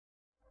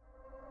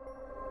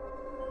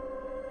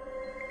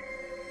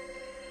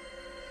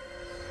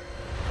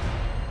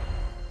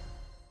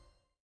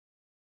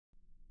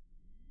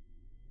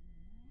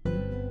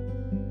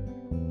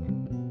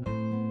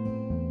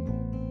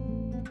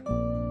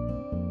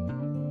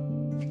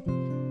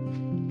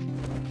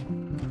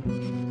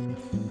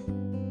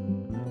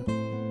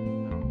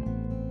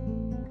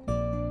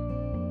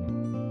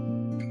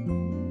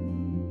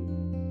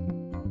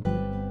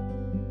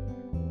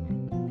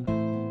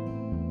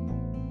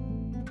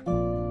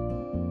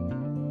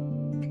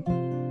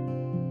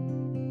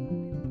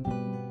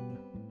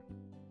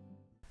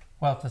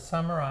Well, to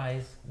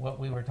summarize what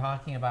we were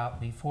talking about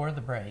before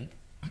the break,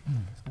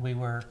 we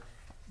were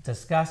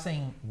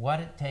discussing what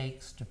it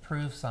takes to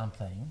prove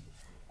something,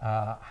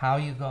 how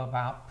you go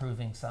about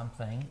proving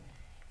something,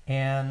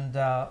 and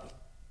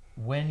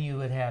when you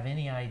would have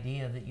any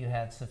idea that you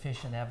had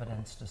sufficient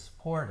evidence to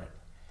support it.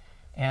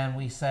 And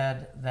we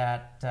said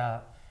that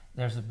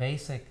there's a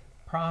basic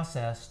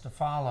process to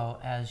follow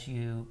as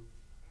you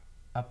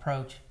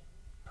approach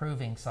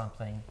proving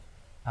something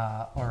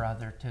or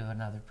other to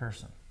another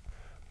person.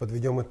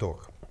 Подведем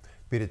итог.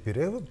 Перед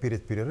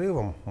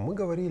перерывом мы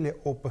говорили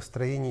о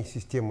построении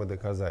системы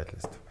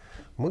доказательств.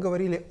 Мы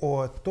говорили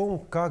о том,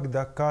 как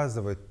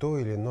доказывать то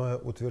или иное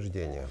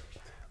утверждение.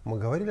 Мы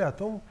говорили о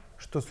том,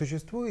 что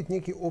существует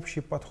некий общий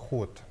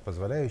подход,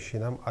 позволяющий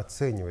нам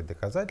оценивать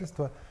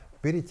доказательства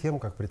перед тем,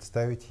 как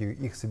представить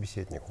их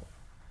собеседнику.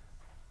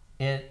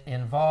 It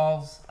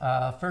involves,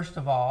 first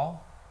of all,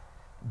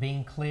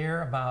 being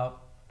clear about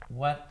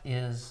what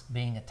is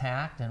being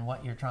attacked and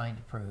what you're trying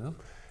to prove.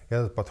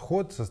 Этот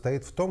подход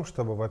состоит в том,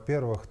 чтобы,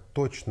 во-первых,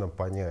 точно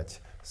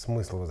понять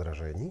смысл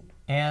возражений.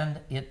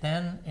 And it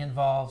then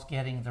involves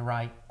getting the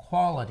right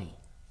quality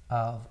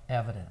of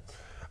evidence.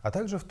 А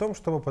также в том,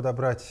 чтобы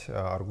подобрать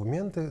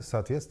аргументы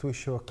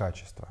соответствующего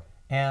качества.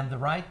 And the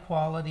right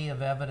quality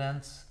of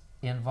evidence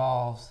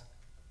involves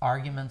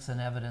arguments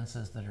and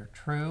evidences that are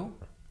true.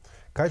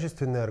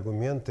 Качественные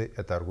аргументы –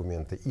 это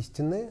аргументы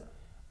истинные.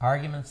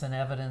 Arguments and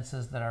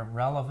evidences that are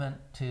relevant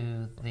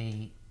to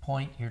the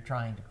point you're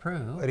trying to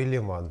prove.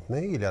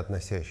 Релевантные или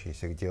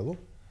относящиеся к делу.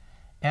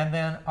 And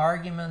then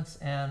arguments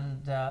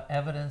and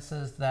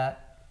evidences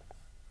that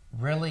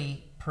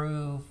really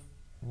prove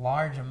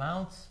large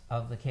amounts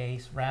of the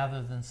case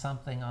rather than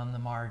something on the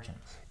margins.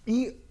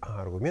 И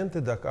аргументы,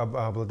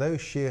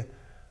 обладающие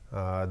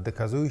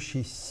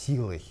доказующей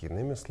силой.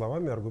 Иными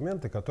словами,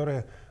 аргументы,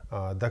 которые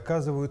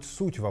доказывают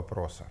суть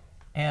вопроса.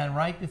 And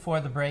right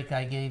before the break,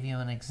 I gave you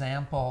an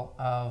example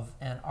of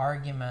an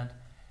argument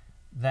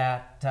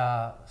that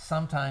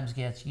sometimes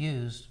gets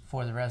used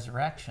for the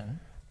resurrection.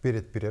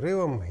 Перед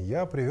перерывом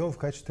я привел в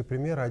качестве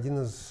примера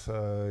один из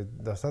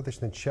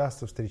достаточно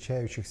часто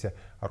встречающихся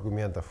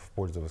аргументов в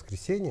пользу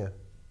воскресения.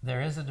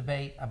 There is a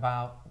debate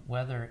about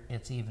whether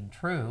it's even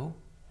true.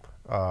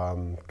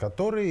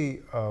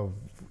 Который,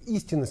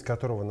 истинность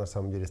которого на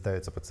самом деле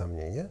ставится под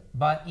сомнение.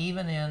 But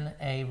even in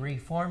a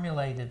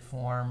reformulated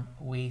form,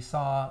 we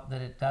saw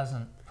that it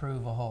doesn't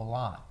prove a whole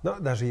lot. Но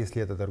даже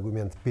если этот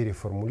аргумент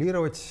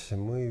переформулировать,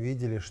 мы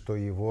видели, что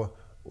его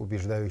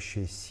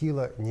убеждающая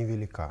сила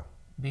невелика.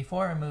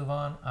 Before I move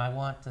on, I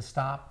want to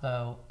stop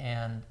though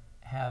and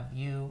have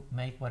you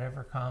make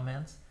whatever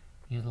comments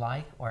you'd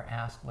like or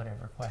ask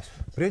whatever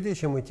questions. Прежде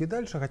чем идти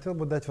дальше, хотел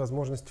бы дать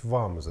возможность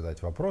вам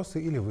задать вопросы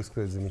или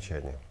высказать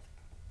замечания.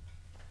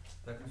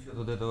 Так насчет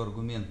вот этого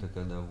аргумента,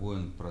 когда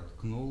воин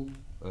проткнул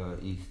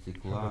из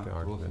стекла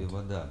кровь и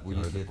вода,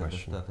 будет ли это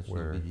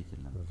достаточно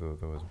убедительно?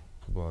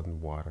 Blood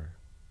and water.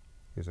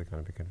 Is it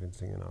going to be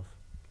convincing enough?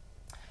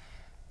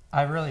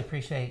 I really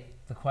appreciate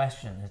the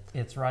question.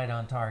 It's right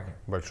on target.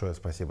 Большое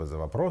спасибо за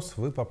вопрос.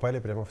 Вы попали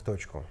прямо в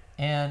точку.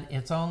 And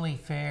it's only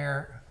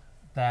fair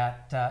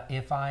that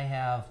if I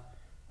have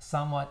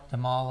somewhat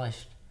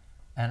demolished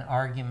an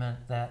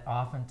argument that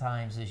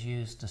oftentimes is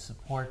used to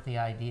support the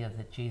idea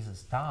that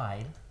Jesus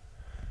died.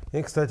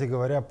 И, кстати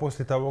говоря,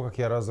 после того, как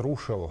я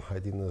разрушил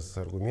один из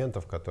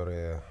аргументов,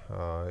 которые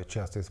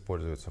часто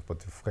используются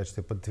в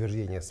качестве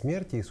подтверждения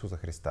смерти Иисуса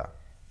Христа,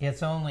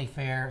 it's only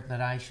fair that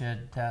I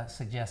should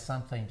suggest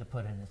something to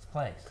put in its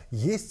place.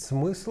 Есть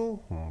смысл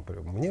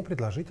мне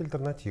предложить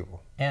альтернативу.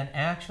 And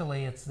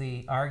actually, it's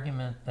the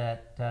argument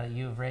that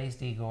you've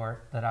raised,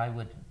 Igor, that I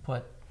would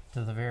put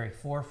to the very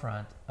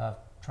forefront of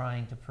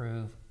trying to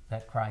prove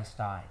that Christ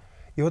died.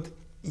 И вот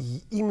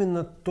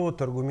именно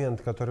тот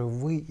аргумент, который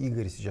вы,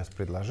 Игорь, сейчас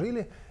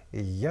предложили,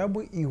 я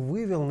бы и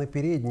вывел на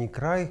передний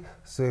край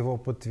своего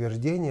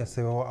подтверждения,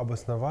 своего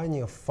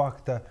обоснования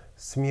факта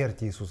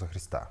смерти Иисуса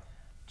Христа.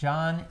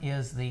 John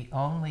is the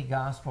only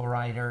gospel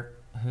writer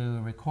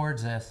who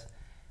records this,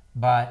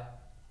 but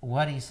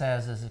what he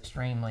says is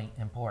extremely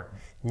important.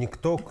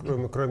 Никто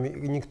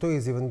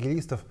из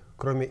евангелистов,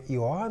 кроме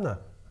Иоанна,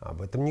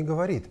 об этом не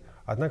говорит.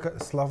 Однако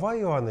слова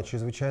Иоанна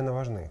чрезвычайно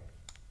важны.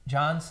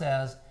 John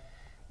says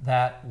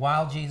that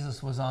while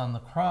Jesus was on the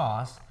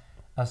cross,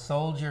 a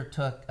soldier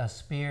took a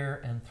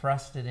spear and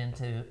thrust it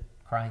into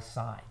Christ's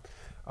side.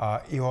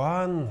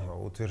 Иоанн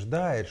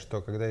утверждает,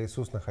 что когда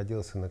Иисус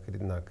находился на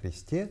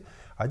кресте,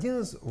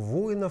 один из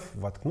воинов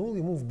воткнул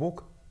ему в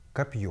бок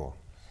копье.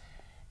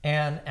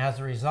 And as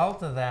a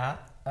result of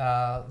that,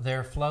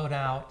 there flowed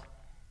out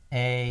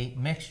a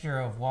mixture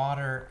of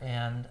water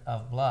and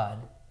of blood,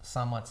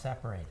 somewhat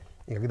separated.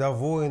 И когда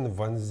воин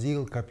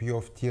вонзил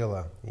копье в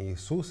тело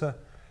Иисуса,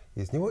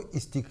 из него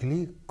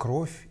истекли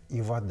кровь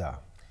и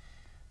вода.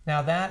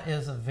 Now that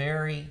is a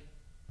very,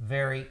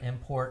 very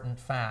important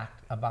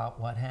fact about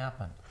what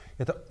happened.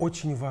 Это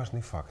очень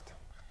важный факт.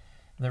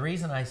 The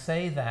reason I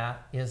say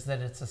that is that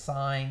it's a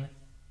sign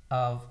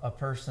of a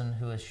person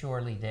who is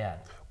surely dead.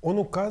 Он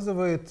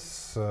указывает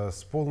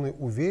с полной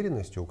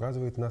уверенностью,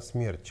 указывает на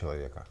смерть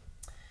человека.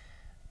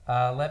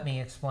 Let me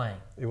explain.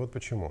 И вот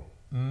почему.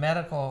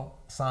 Medical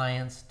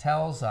science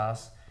tells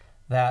us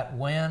that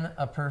when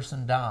a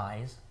person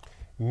dies,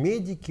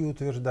 Медики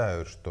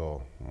утверждают,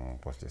 что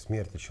после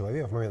смерти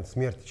человека, в момент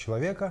смерти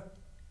человека,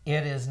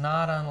 it is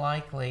not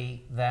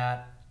unlikely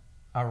that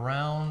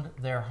around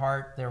their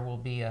heart there will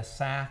be a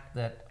sac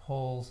that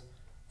holds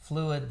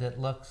fluid that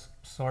looks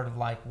sort of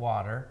like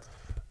water.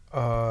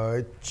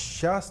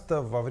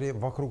 часто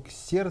вокруг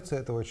сердца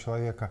этого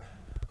человека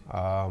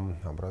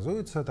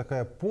образуется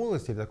такая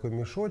полость или такой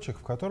мешочек,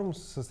 в котором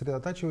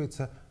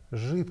сосредотачивается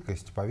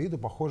жидкость, по виду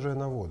похожая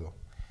на воду.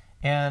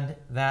 And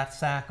that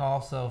sac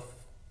also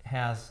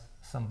has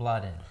some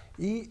blood in it.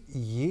 И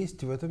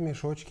есть в этом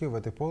мешочке, в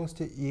этой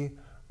полости и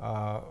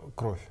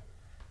кровь.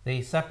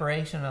 The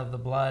separation of the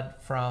blood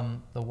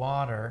from the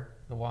water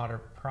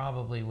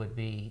probably would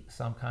be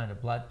some kind of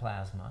blood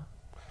plasma.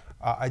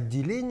 А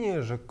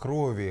отделение же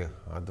крови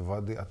от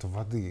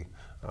воды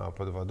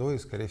под водой,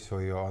 скорее всего,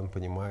 Иоанн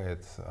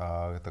понимает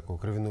такую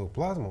кровяную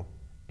плазму,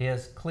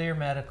 is clear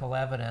medical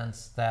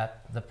evidence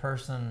that the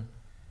person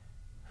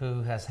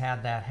who has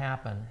had that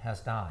happen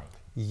has died.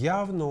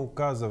 явно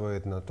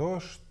указывает на то,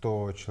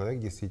 что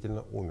человек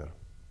действительно умер.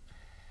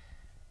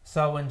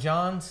 So when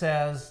John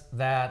says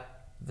that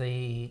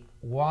the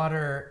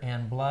water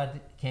and blood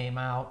came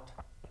out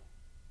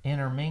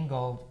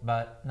intermingled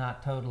but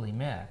not totally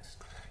mixed,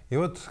 И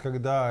вот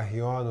когда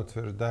Иоанн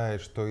утверждает,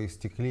 что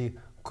истекли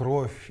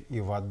кровь и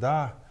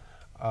вода,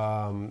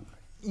 но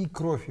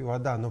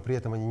при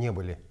этом они не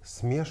были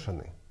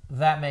смешаны,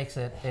 that makes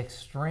it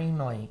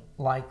extremely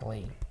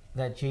likely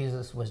that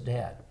Jesus was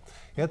dead.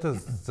 это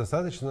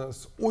достаточно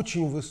с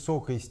очень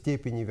высокой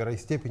степенью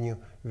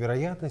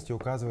вероятности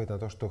указывает на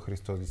то, что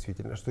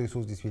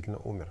Иисус действительно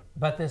умер.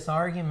 But this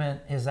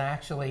argument is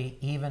actually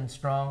even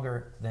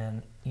stronger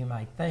than you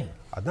might think.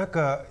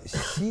 Однако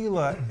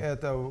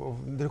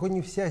далеко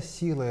не вся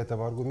сила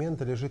этого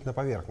аргумента лежит на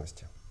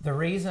поверхности. The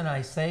reason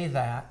I say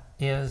that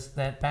is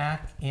that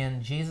back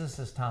in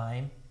Jesus'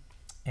 time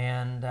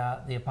and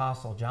the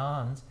Apostle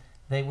John's,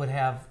 they would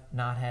have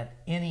not had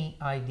any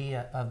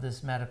idea of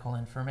this medical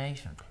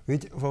information.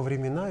 Ведь во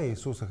времена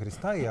Иисуса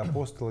Христа и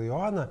апостола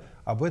Иоанна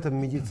об этом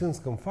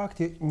медицинском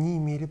факте не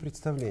имели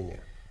представления.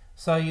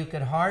 So you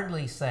could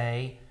hardly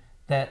say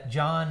that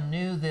John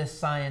knew this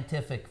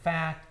scientific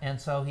fact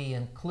and so he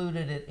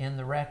included it in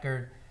the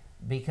record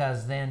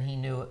because then he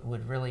knew it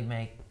would really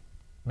make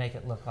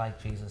it look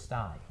like Jesus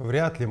died.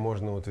 Вряд ли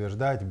можно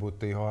утверждать,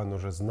 будто Иоанн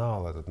уже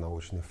знал этот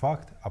научный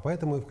факт, а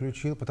потому и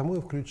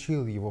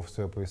включил его в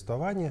свое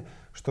повествование,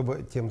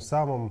 чтобы тем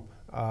самым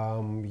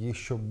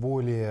еще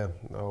более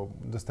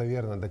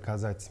достоверно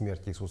доказать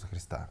смерть Иисуса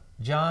Христа.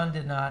 John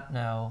did not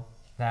know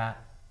that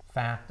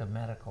fact of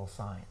medical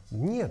science.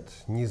 Нет,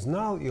 не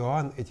знал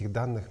Иоанн этих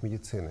данных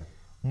медицины.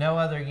 No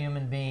other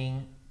human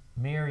being,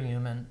 mere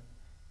human,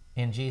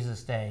 in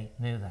Jesus' day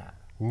knew that.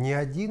 Ни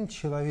один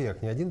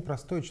человек, ни один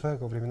простой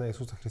человек во времена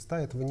Иисуса Христа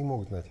этого не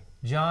мог знать.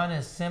 John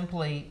is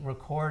simply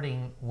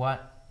recording what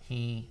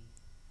he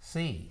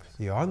sees.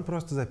 Иоанн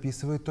просто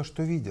записывает то,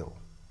 что видел.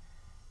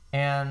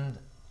 And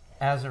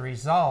as a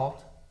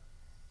result,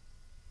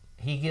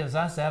 he gives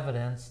us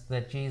evidence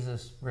that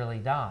Jesus really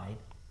died.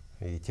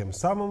 И тем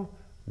самым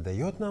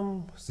дает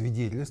нам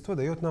свидетельство,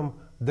 дает нам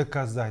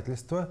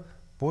доказательство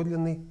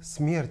подлинной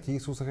смерти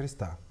Иисуса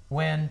Христа.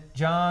 When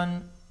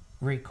John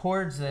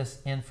records this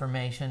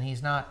information,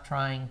 he's not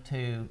trying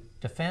to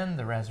defend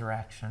the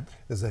resurrection.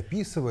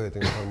 Записывая эту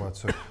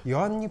информацию,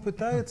 Иоанн не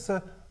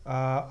пытается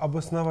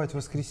обосновать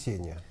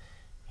воскресение.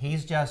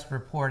 He's just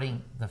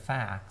reporting the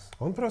facts.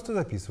 Он просто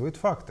записывает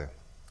факты.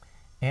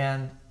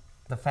 And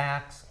the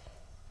facts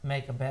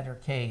make a better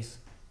case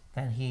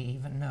than he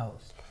even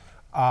knows.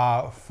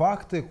 А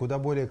факты куда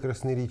более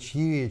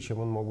красноречивее, чем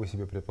он мог бы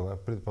себе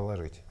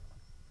предположить.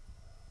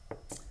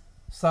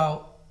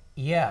 So,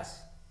 yes,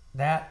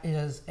 that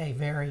is a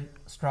very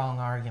strong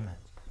argument.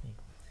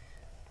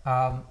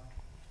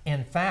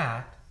 In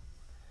fact,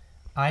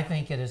 I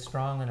think it is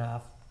strong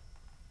enough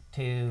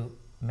to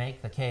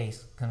make the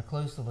case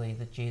conclusively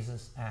that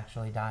Jesus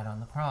actually died on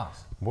the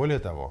cross. Более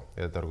того,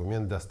 этот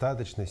аргумент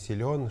достаточно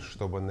силен,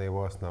 чтобы на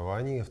его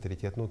основании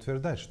авторитетно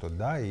утверждать, что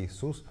да,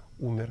 Иисус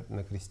умер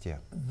на кресте.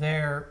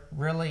 There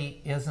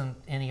really isn't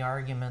any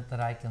argument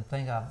that I can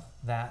think of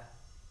that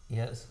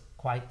is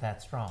quite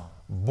that strong.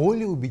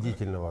 Более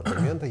убедительного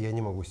аргумента я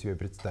не могу себе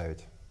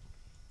представить.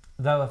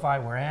 Though if I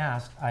were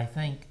asked, I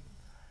think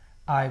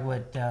I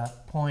would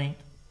point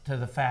to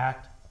the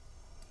fact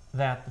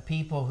that the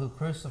people who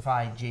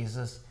crucified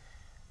Jesus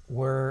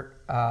were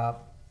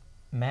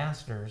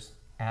masters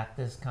at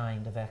this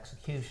kind of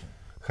execution.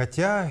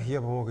 Хотя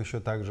я бы мог еще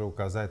также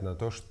указать на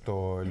то,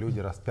 что люди,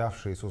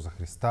 распявшие Иисуса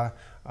Христа,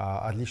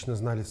 отлично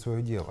знали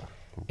свое дело.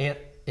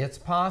 It's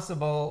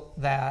possible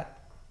that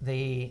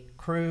the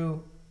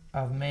crew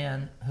of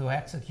men who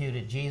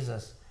executed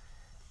Jesus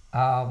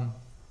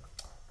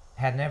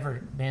had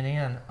never been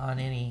in on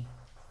any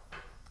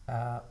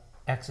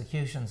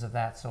executions of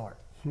that sort.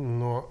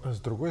 Но, с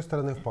другой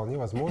стороны, вполне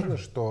возможно,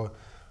 что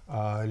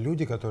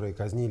люди, которые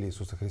казнили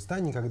Иисуса Христа,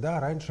 никогда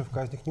раньше в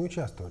казнях не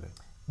участвовали.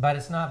 But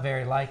it's not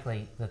very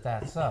likely that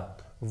that's so.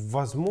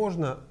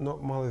 Возможно, но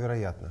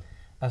маловероятно.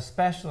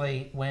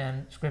 Especially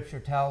when Scripture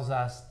tells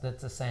us that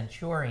the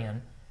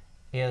centurion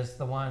is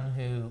the one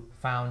who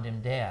found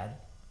him dead.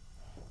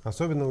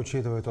 Особенно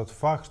учитывая тот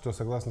факт, что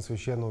согласно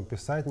Священному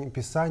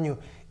Писанию,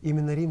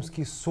 именно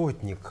римский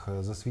сотник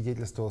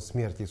засвидетельствовал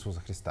смерть Иисуса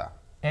Христа.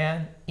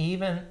 And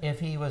even if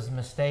he was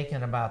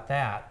mistaken about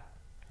that,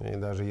 И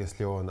даже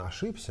если он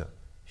ошибся,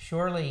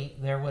 surely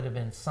there would have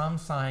been some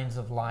signs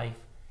of life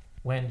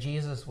when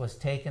Jesus was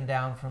taken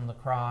down from the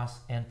cross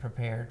and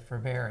prepared for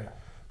burial.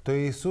 то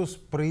Иисус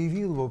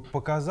проявил бы,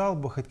 показал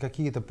бы хоть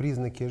какие-то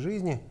признаки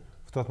жизни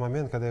в тот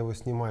момент, когда его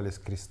снимали с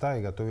креста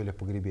и готовили к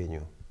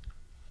погребению.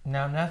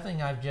 Now,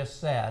 nothing I've just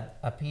said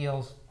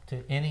appeals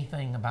to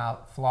anything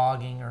about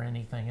flogging or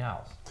anything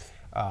else.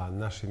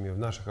 В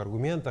наших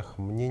аргументах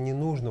мне не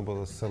нужно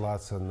было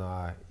ссылаться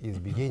на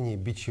избиение,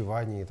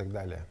 бичевание и так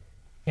далее.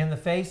 In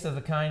the face of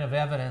the kind of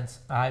evidence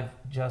I've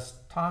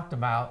just talked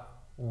about,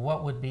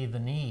 what would be the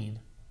need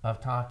of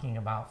talking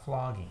about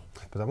flogging?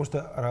 Потому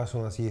что раз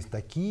у нас есть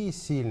такие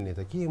сильные,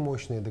 такие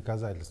мощные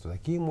доказательства,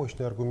 такие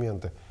мощные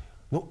аргументы,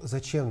 ну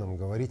зачем нам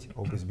говорить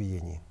об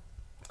избиении?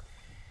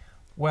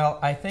 Well,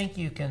 I think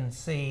you can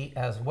see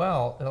as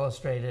well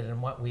illustrated in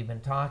what we've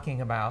been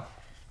talking about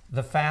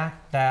the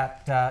fact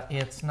that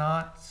it's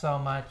not so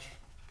much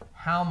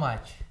how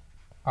much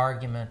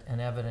argument and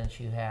evidence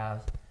you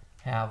have,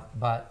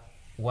 but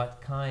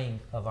what kind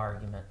of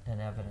argument and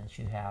evidence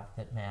you have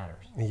that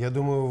matters. Я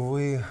думаю,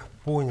 вы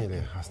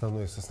поняли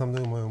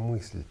основную мою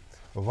мысль.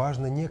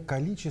 Важно не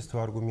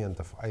количество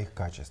аргументов, а их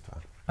качество.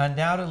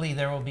 Undoubtedly,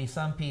 there will be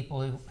some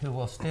people who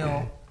will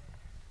still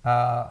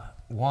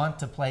want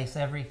to place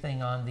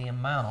everything on the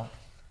amount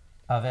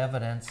of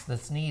evidence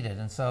that's needed.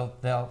 And so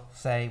they'll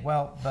say,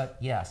 well, but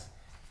yes,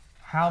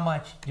 how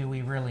much do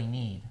we really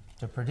need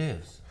to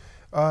produce?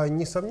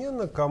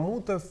 Несомненно,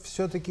 кому-то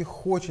все-таки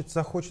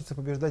захочется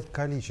побеждать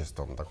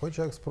количеством. Такой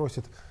человек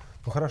спросит,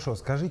 ну хорошо,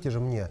 скажите же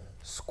мне,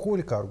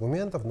 сколько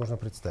аргументов нужно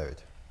представить?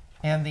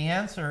 And the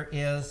answer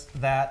is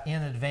that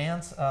in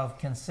advance of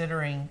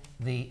considering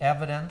the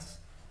evidence,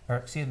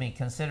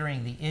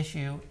 considering the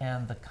issue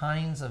and the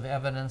kinds of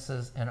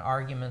evidences and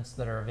arguments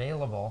that are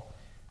available,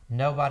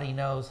 nobody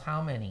knows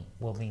how many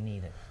will be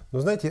needed. Но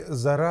знаете,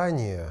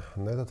 заранее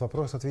на этот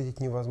вопрос ответить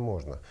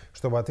невозможно.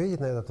 Чтобы ответить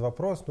на этот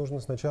вопрос,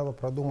 нужно сначала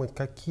продумать,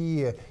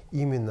 какие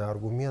именно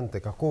аргументы,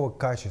 какого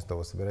качества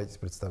вы собираетесь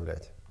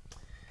представлять.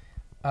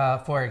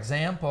 For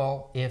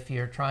example, if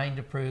you're trying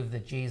to prove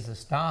that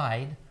Jesus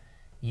died,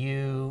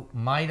 you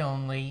might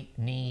only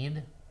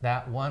need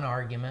that one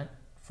argument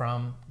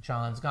from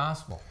John's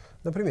Gospel.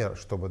 Например,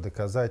 чтобы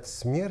доказать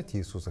смерть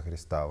Иисуса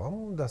Христа,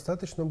 вам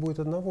достаточно будет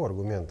одного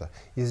аргумента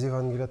из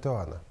Евангелия от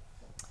Иоанна.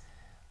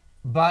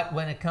 But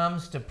when it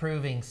comes to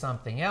proving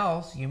something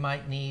else, you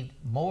might need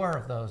more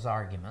of those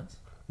arguments.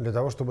 Для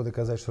того, чтобы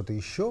доказать что-то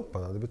еще,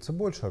 понадобится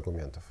больше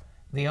аргументов.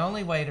 The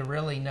only way to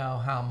really know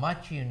how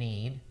much you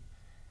need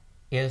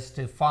is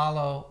to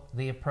follow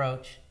the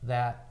approach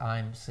that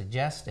I'm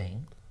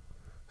suggesting.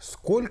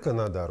 Сколько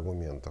надо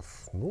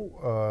аргументов? Ну,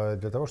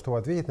 для того, чтобы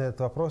ответить на этот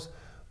вопрос,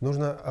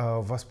 нужно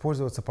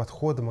воспользоваться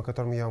подходом, о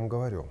котором я вам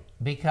говорю.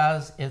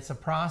 Because it's a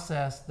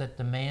process that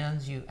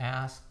demands you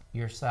ask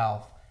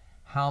yourself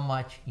how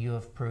much you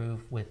have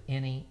proved with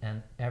any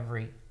and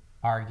every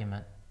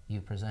argument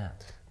you present.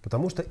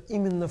 Потому что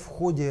именно в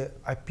ходе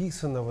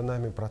описанного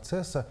нами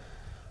процесса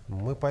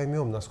мы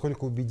поймем,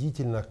 насколько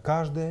убедительно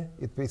каждое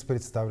из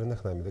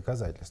представленных нами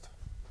доказательств.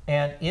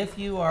 And if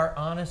you are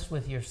honest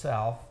with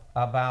yourself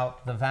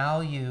about the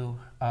value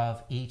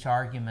of each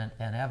argument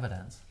and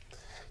evidence,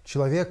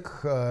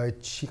 человек,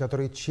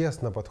 который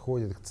честно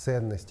подходит к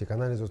ценности, к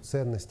анализу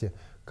ценности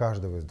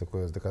каждого из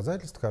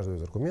доказательств, каждого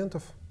из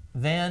аргументов,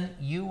 then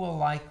you will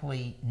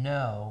likely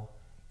know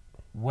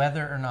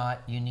whether or not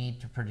you need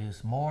to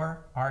produce more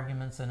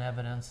arguments and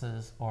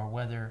evidences or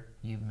whether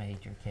you've made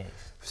your case.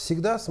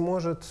 Всегда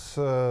сможет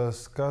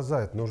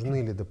сказать,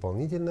 нужны ли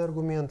дополнительные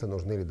аргументы,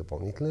 нужны ли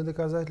дополнительные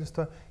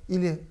доказательства,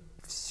 или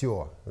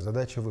все,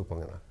 задача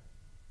выполнена.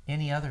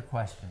 Any other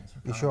questions?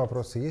 Еще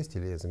вопросы есть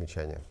или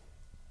замечания?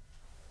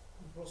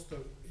 Просто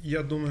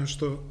я думаю,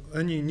 что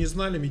они не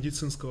знали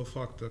медицинского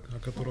факта, о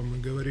котором мы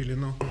говорили,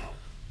 но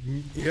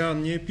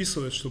Иоанн не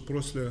описывает, что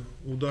после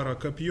удара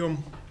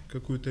копьем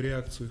какую-то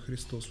реакцию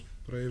Христос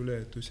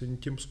проявляет. То есть они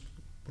тем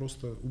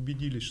просто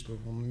убедились, что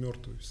он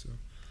мертвый, все.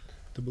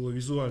 Это было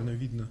визуально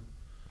видно.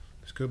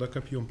 То есть когда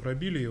копьем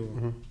пробили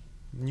его,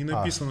 не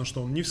написано,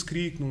 что он не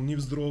вскрикнул, не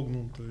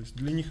вздрогнул. То есть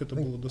для них это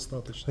было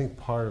достаточно. I think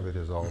part of it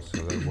is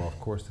also that, well, of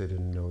course they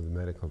didn't know the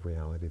medical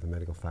reality, the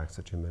medical facts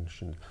that you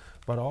mentioned,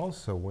 but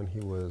also when he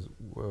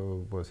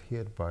was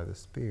hit by the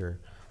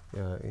spear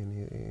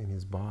in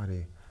his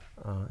body,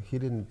 he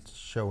didn't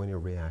show any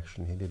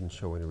reaction. He didn't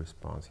show any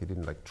response. He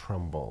didn't like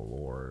tremble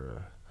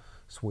or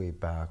sway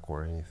back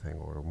or anything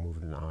or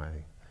move an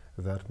eye.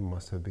 That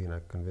must have been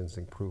a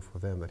convincing proof for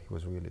them that he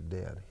was really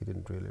dead. He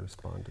didn't really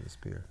respond to the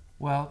spear.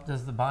 Well,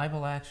 does the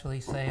Bible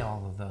actually say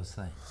all of those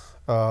things?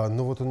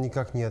 Но вот он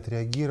никак не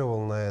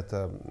отреагировал на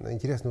это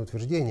интересное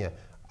утверждение.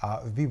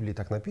 А в Библии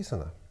так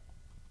написано?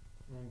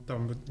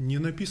 Там не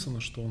написано,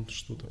 что он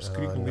что-то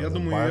вскрикнул. No, Я the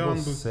думаю, Bible Иоанн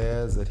бы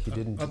says that he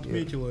didn't.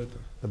 отметил это.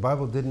 The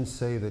Bible didn't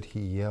say that he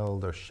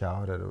yelled or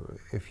shouted.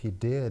 If he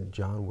did,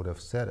 John would have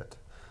said it.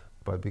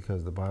 But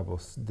because the Bible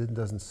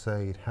doesn't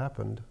say it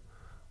happened,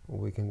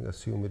 we can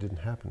assume it didn't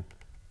happen.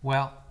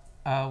 Well,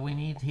 we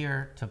need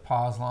here to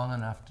pause long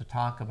enough to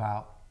talk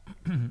about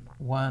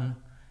one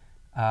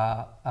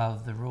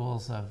of the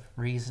rules of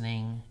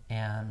reasoning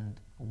and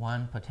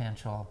one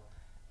potential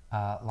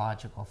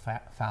logical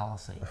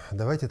fallacy.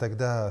 Давайте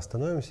тогда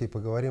остановимся и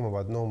поговорим об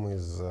одном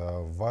из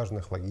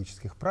важных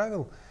логических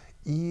правил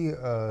и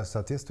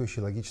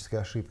соответствующей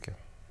логической ошибки.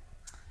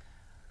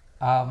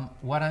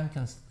 What I'm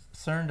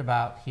concerned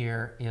about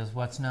here is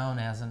what's known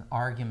as an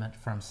argument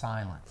from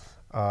silence.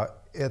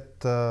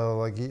 Это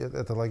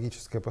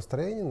логическое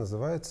построение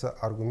называется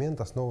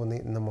аргумент,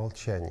 основанный на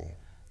молчании.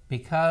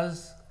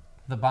 Because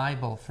the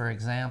Bible, for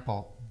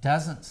example,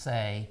 doesn't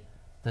say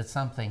that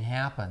something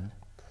happened,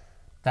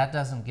 that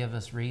doesn't give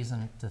us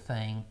reason to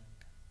think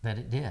that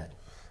it did.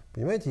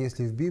 Понимаете,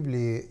 если в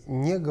Библии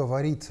не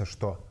говорится,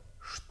 что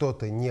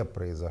что-то не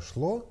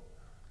произошло,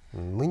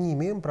 мы не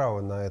имеем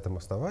права на этом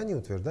основании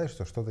утверждать,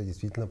 что что-то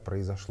действительно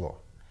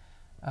произошло.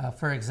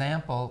 For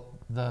example,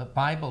 the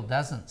Bible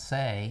doesn't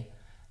say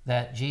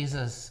that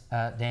Jesus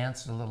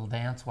danced a little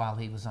dance while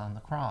he was on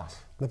the cross.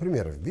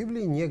 Например, в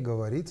Библии не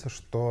говорится,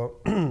 что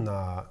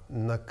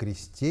на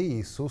кресте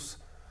Иисус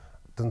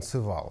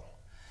танцевал.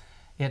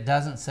 It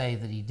doesn't say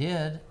that he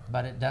did,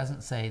 but it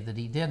doesn't say that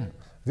he didn't.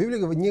 В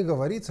Библии не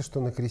говорится, что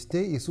на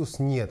кресте Иисус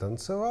не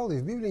танцевал, и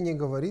в Библии не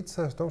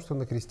говорится о том, что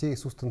на кресте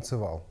Иисус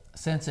танцевал.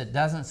 Since it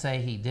doesn't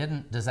say he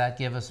didn't, does that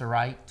give us a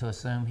right to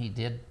assume he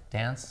did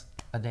dance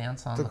a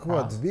dance on the Так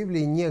вот, cross? в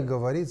Библии не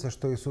говорится,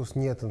 что Иисус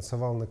не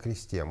танцевал на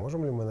кресте.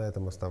 Можем ли мы на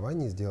этом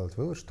основании сделать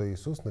вывод, что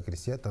Иисус на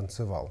кресте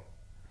танцевал?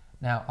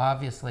 Now,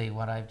 obviously,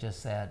 what I've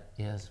just said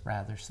is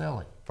rather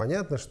silly.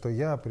 Понятно, что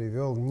я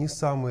привел не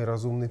самый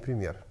разумный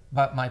пример.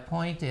 But my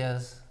point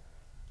is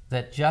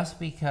that just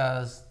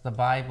because the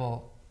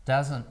Bible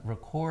doesn't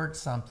record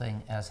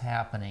something as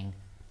happening,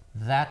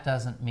 that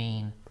doesn't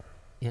mean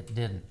it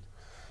didn't.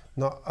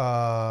 Но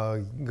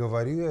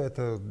говорю я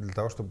это для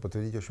того, чтобы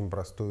подтвердить очень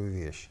простую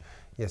вещь.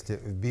 Если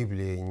в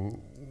Библии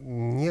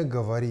не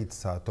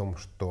говорится о том,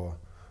 что...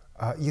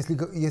 Если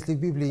в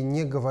Библии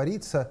не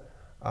говорится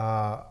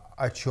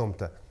о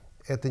чем-то,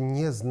 это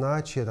не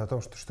значит о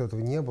том, что этого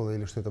не было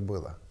или что это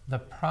было.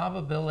 The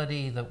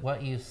probability that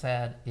what you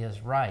said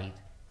is right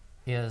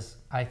is,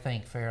 I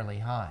think, fairly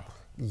high.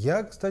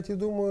 Я, кстати,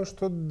 думаю,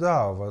 что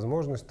да,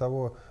 возможность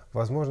того,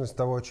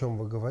 о чем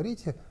вы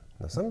говорите,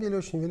 на самом деле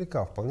очень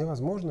велика. Вполне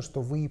возможно,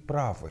 что вы и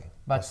правы.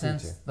 But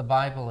since the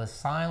Bible is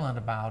silent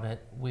about it,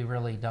 we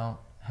really don't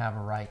have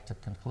a right to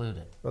conclude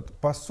it. Вот,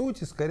 по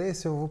сути, скорее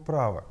всего, вы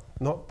правы.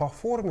 Но по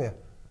форме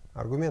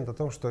аргумент о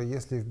том, что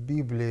если в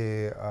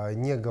Библии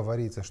не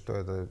говорится, что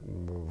это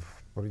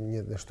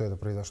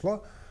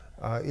произошло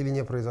или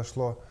не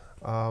произошло,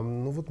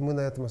 ну вот мы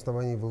на этом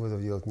основании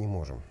выводов делать не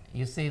можем.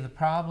 You see, the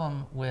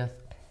problem with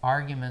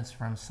arguments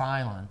from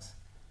silence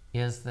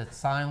is that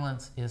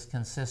silence is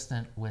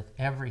consistent with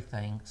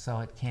everything, so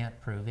it can't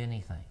prove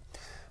anything.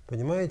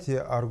 Понимаете,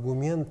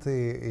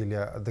 аргументы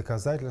или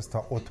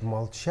доказательства от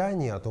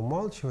молчания, от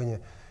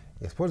умалчивания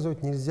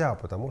использовать нельзя,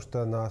 потому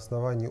что на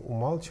основании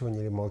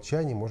умалчивания или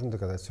молчания можно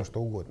доказать все,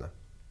 что угодно.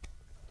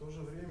 В то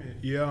же время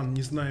Иоанн,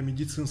 не зная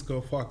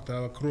медицинского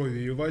факта о крови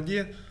и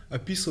воде,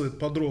 описывает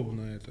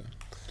подробно это.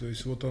 То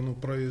есть вот оно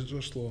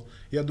произошло.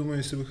 Я думаю,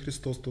 если бы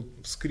Христос тут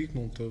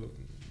вскрикнул, то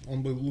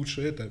он бы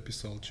лучше это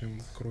описал, чем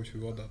кровь и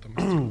вода там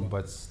истекла.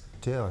 But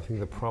still, I think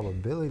the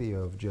probability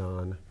of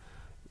John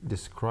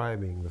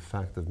describing the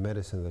fact of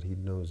medicine that he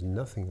knows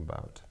nothing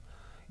about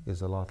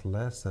is a lot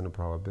less than the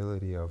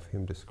probability of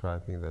him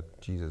describing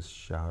that Jesus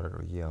shouted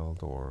or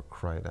yelled or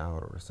cried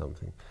out or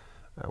something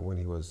when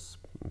he was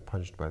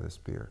punched by the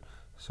spear.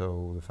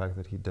 So the fact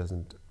that he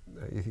doesn't,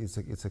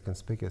 it's a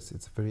conspicuous,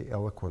 it's a very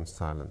eloquent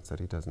silence that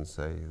he doesn't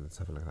say that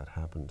something like that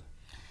happened.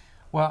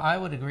 Well, I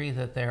would agree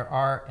that there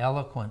are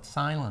eloquent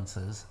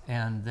silences,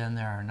 and then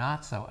there are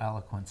not so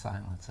eloquent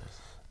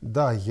silences.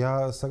 Да,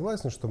 я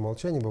согласен, что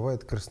молчание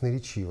бывает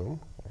красноречивым,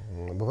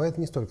 бывает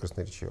не столь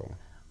красноречивым.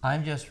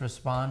 I'm just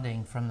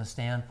responding from the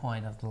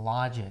standpoint of the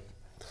logic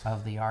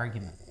of the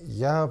argument.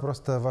 Я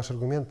просто ваш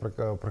аргумент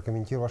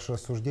прокомментировал, ваше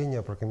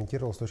рассуждение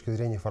прокомментировал с точки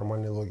зрения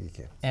формальной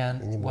логики,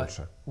 и не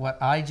больше. What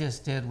I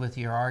just did with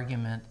your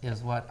argument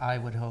is what I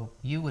would hope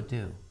you would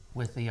do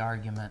with the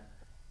argument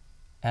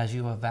as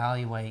you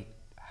evaluate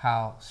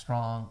how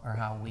strong or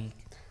how weak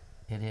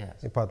it is.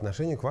 И по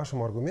отношению к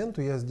вашему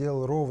аргументу я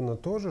сделал ровно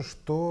то же,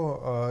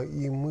 что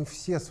и мы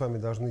все с вами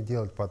должны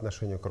делать по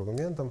отношению к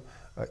аргументам,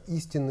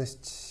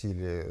 истинность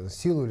или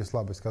силу или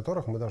слабость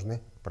которых мы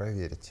должны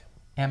проверить.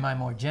 And my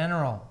more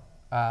general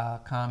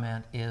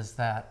comment is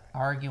that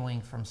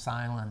arguing from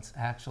silence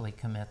actually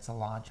commits a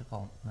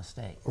logical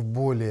mistake. В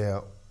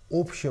более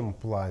общем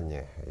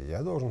плане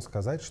я должен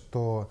сказать,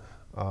 что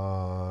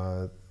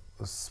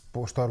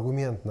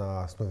аргумент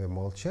на основе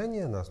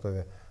молчания, на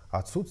основе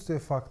отсутствия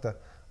факта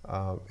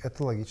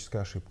это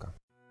логическая ошибка.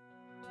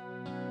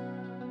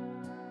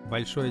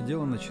 Большое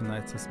дело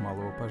начинается с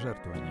малого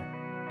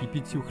пожертвования, и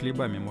 5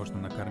 хлебами можно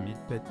накормить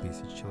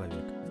 5000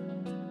 человек.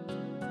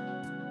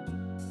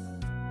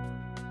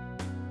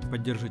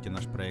 Поддержите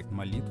наш проект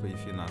молитвой и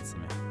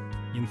финансами.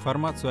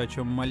 Информацию, о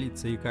чем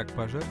молиться и как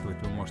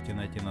пожертвовать, вы можете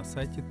найти на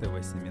сайте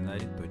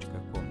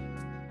tvseminary.com.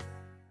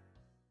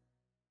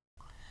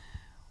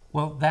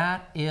 Well,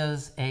 that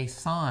is a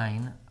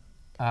sign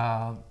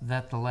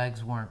that the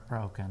legs weren't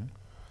broken.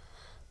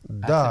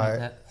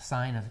 Да,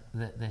 Sign of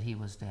that he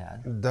was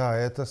dead. да,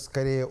 это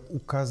скорее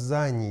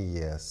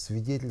указание,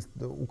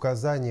 свидетельство,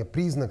 указание,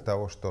 признак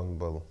того, что он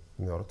был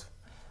мертв.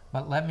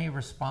 But let me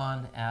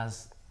respond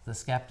as the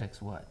skeptics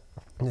would.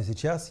 Но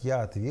сейчас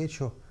я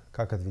отвечу,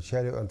 как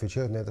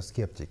отвечают на это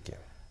скептики.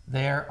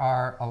 There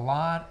are a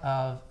lot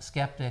of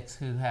skeptics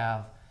who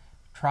have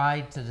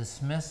tried to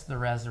dismiss the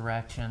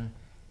resurrection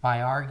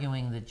by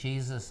arguing that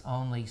Jesus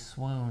only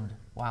swooned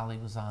while he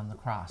was on the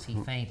cross. He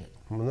fainted.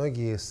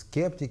 Многие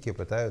скептики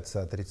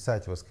пытаются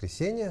отрицать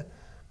воскресение,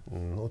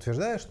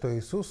 утверждая, что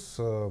Иисус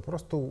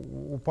просто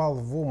упал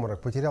в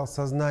обморок, потерял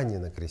сознание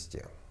на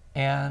кресте.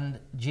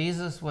 And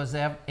Jesus was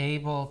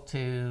able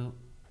to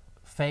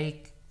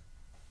fake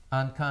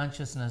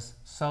unconsciousness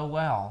so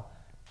well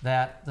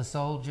that the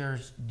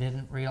soldiers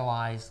didn't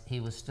realize he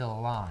was still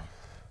alive.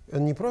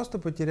 Он не просто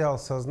потерял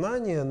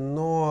сознание,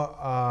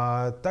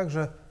 но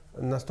также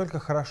настолько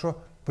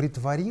хорошо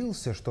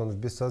притворился, что он в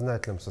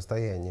бессознательном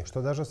состоянии,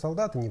 что даже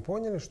солдаты не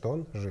поняли, что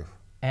он жив.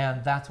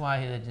 And that's why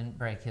they didn't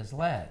break his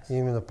legs. И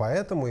именно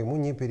поэтому ему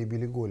не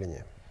перебили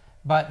голени.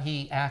 But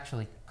he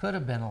actually could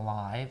have been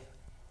alive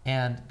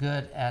and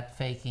good at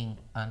faking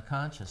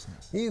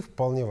unconsciousness. И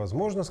вполне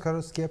возможно,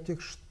 скажет скептик,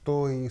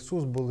 что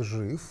Иисус был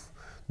жив,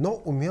 но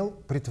умел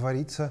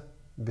притвориться,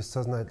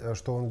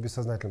 что он в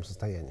бессознательном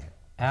состоянии.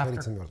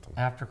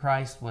 After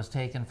Christ was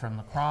taken from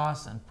the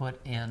cross and put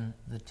in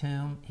the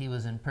tomb, he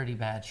was in pretty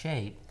bad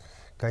shape.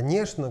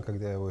 Конечно,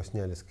 когда его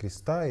сняли с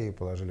креста и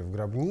положили в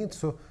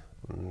гробницу,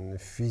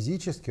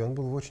 физически он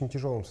был в очень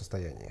тяжелом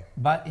состоянии.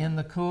 But in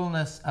the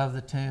coolness of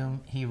the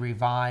tomb, he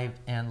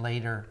revived and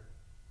later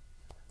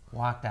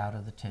walked out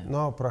of the tomb.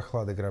 Но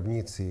прохлада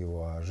гробницы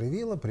его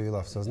оживила,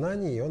 привела в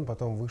сознание, и он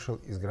потом вышел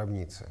из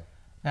гробницы.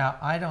 Now,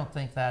 I don't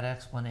think that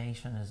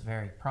explanation is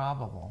very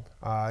probable.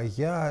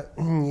 Я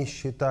не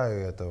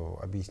считаю это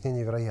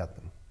объяснение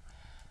вероятным.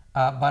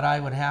 But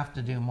I would have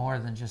to do more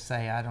than just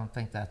say I don't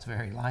think that's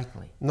very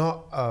likely.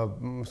 Но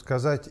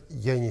сказать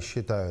 «я не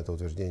считаю это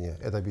утверждение,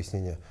 это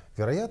объяснение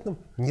вероятным»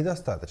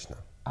 недостаточно.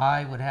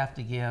 I would have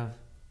to give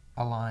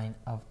a line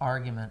of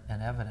argument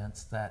and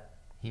evidence that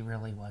he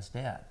really was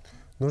dead.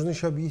 Нужно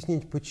еще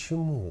объяснить,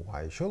 почему,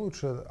 а еще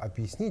лучше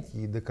объяснить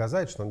и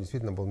доказать, что он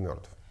действительно был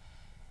мертв.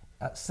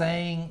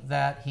 Saying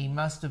that he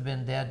must have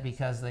been dead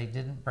because they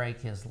didn't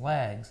break his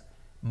legs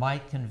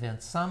might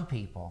convince some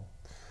people.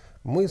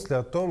 Мысль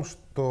о том,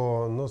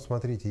 что, ну,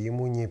 смотрите,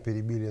 ему не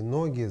перебили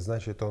ноги,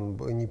 значит, он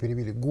не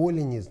перебили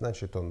голени,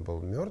 значит, он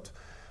был мертв,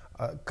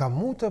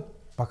 кому-то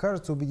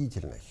покажется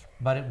убедительной.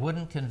 But it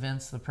wouldn't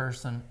convince the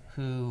person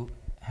who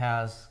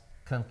has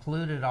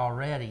concluded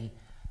already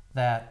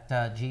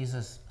that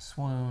Jesus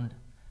swooned,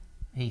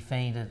 he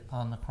fainted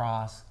on the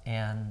cross,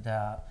 and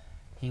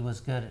he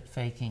was good at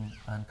faking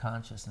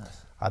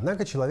unconsciousness.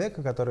 Однако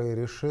человека, который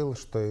решил,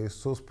 что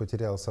Иисус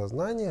потерял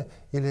сознание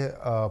или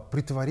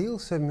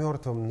притворился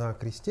мертвым на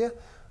кресте,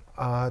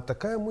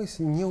 такая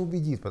мысль не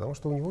убедит, потому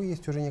что у него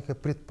есть уже некое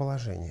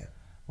предположение.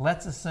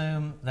 Let's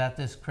assume that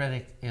this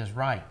critic is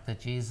right,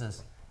 that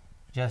Jesus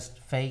just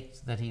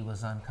faked that he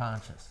was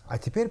unconscious. А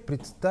теперь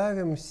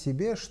представим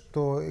себе,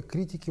 что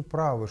критики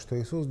правы, что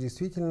Иисус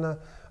действительно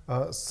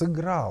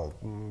сыграл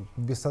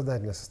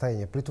бессознательное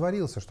состояние,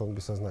 притворился, что он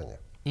без сознания.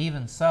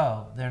 Even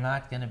so, they're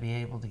not going to be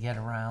able to get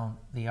around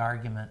the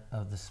argument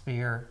of the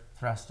spear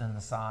thrust in the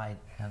side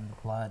and the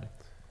blood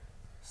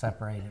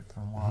separated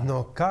from water.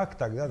 Но как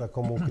тогда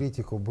такому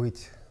критику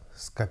быть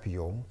с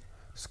копьем,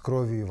 с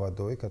кровью и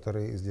водой,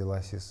 которая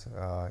излилась из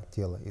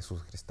тела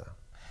Иисуса Христа?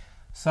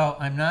 So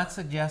I'm not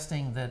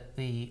suggesting that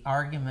the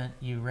argument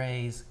you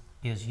raise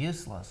is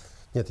useless.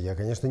 Нет, я,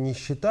 конечно, не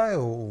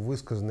считаю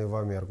высказанный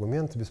вами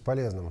аргумент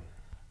бесполезным.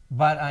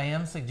 But I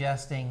am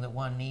suggesting that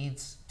one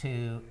needs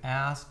to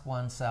ask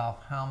oneself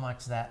how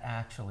much that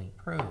actually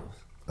proves.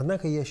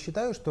 Однако я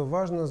считаю, что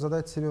важно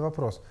задать себе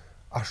вопрос,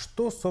 а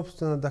что,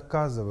 собственно,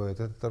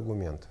 доказывает этот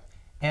аргумент?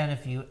 And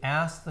if you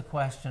ask the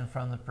question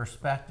from the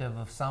perspective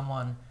of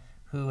someone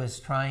who is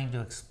trying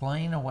to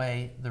explain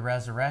away the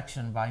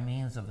resurrection by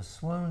means of a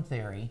swoon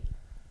theory,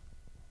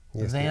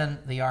 then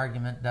the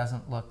argument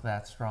doesn't look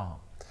that strong.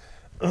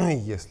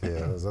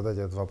 Если задать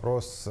этот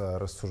вопрос,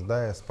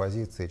 рассуждая с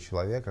позиции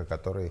человека,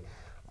 который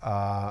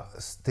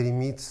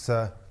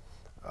стремится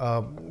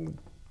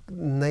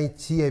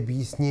найти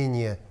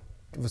объяснение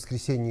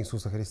воскресения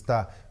Иисуса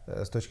Христа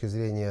с точки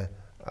зрения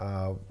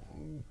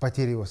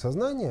потери его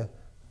сознания,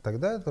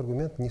 тогда этот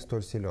аргумент не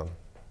столь силен.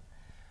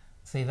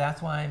 See,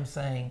 that's why I'm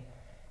saying,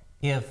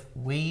 if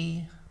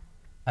we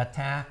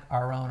attack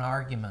our own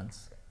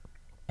arguments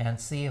and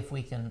see if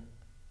we can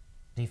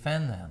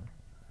defend them,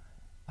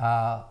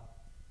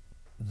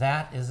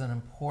 that is an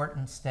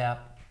important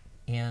step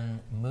in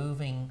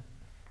moving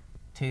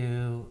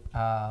to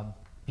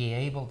be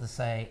able to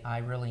say, I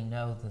really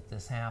know that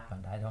this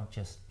happened. I don't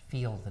just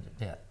feel that it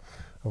did.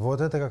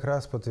 Вот это как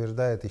раз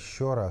подтверждает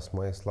еще раз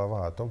мои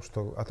слова о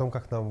том,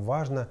 как нам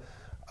важно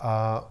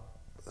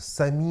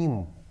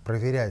самим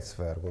проверять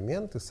свои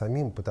аргументы,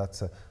 самим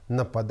пытаться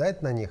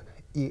нападать на них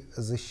и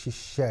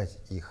защищать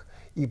их.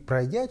 И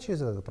пройдя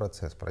через этот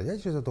процесс, пройдя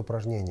через это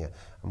упражнение,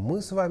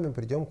 мы с вами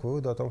придем к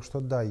выводу о том, что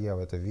да, я в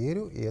это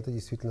верю, и это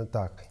действительно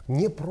так.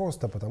 Не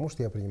просто потому,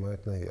 что я принимаю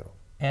это на веру.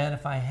 And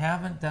if I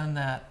haven't done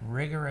that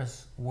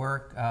rigorous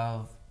work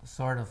of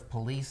sort of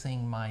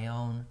policing my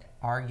own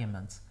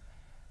arguments,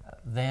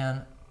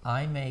 then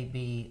I may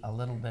be a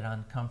little bit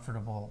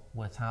uncomfortable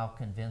with how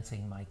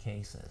convincing my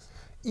case is.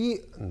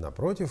 И,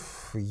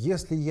 напротив,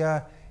 если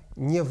я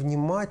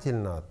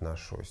невнимательно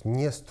отношусь,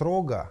 не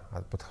строго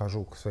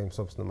подхожу к своим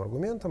собственным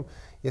аргументам,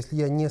 если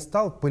я не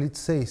стал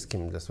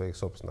полицейским для своих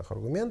собственных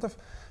аргументов,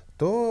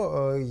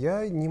 то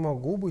я не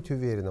могу быть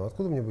уверенным.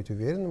 Откуда мне быть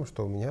уверенным,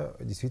 что у меня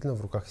действительно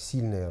в руках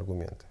сильные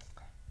аргументы?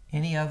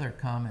 Any other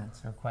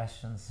comments or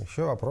questions?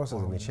 Еще вопросы,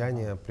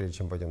 замечания, прежде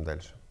чем пойдем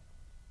дальше.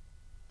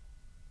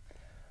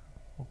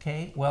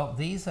 Okay, well,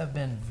 these have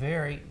been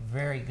very,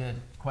 very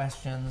good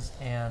questions,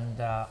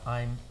 and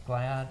I'm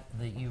glad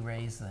that you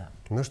raised them.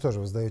 Ну что же,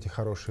 вы задаете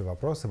хорошие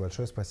вопросы.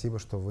 Большое спасибо,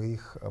 что вы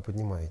их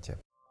поднимаете.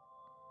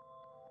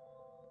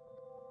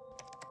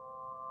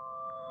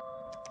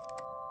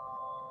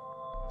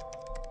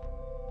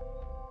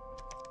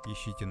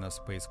 Ищите нас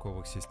в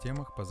поисковых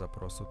системах по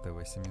запросу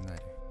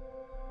ТВ-семинарий.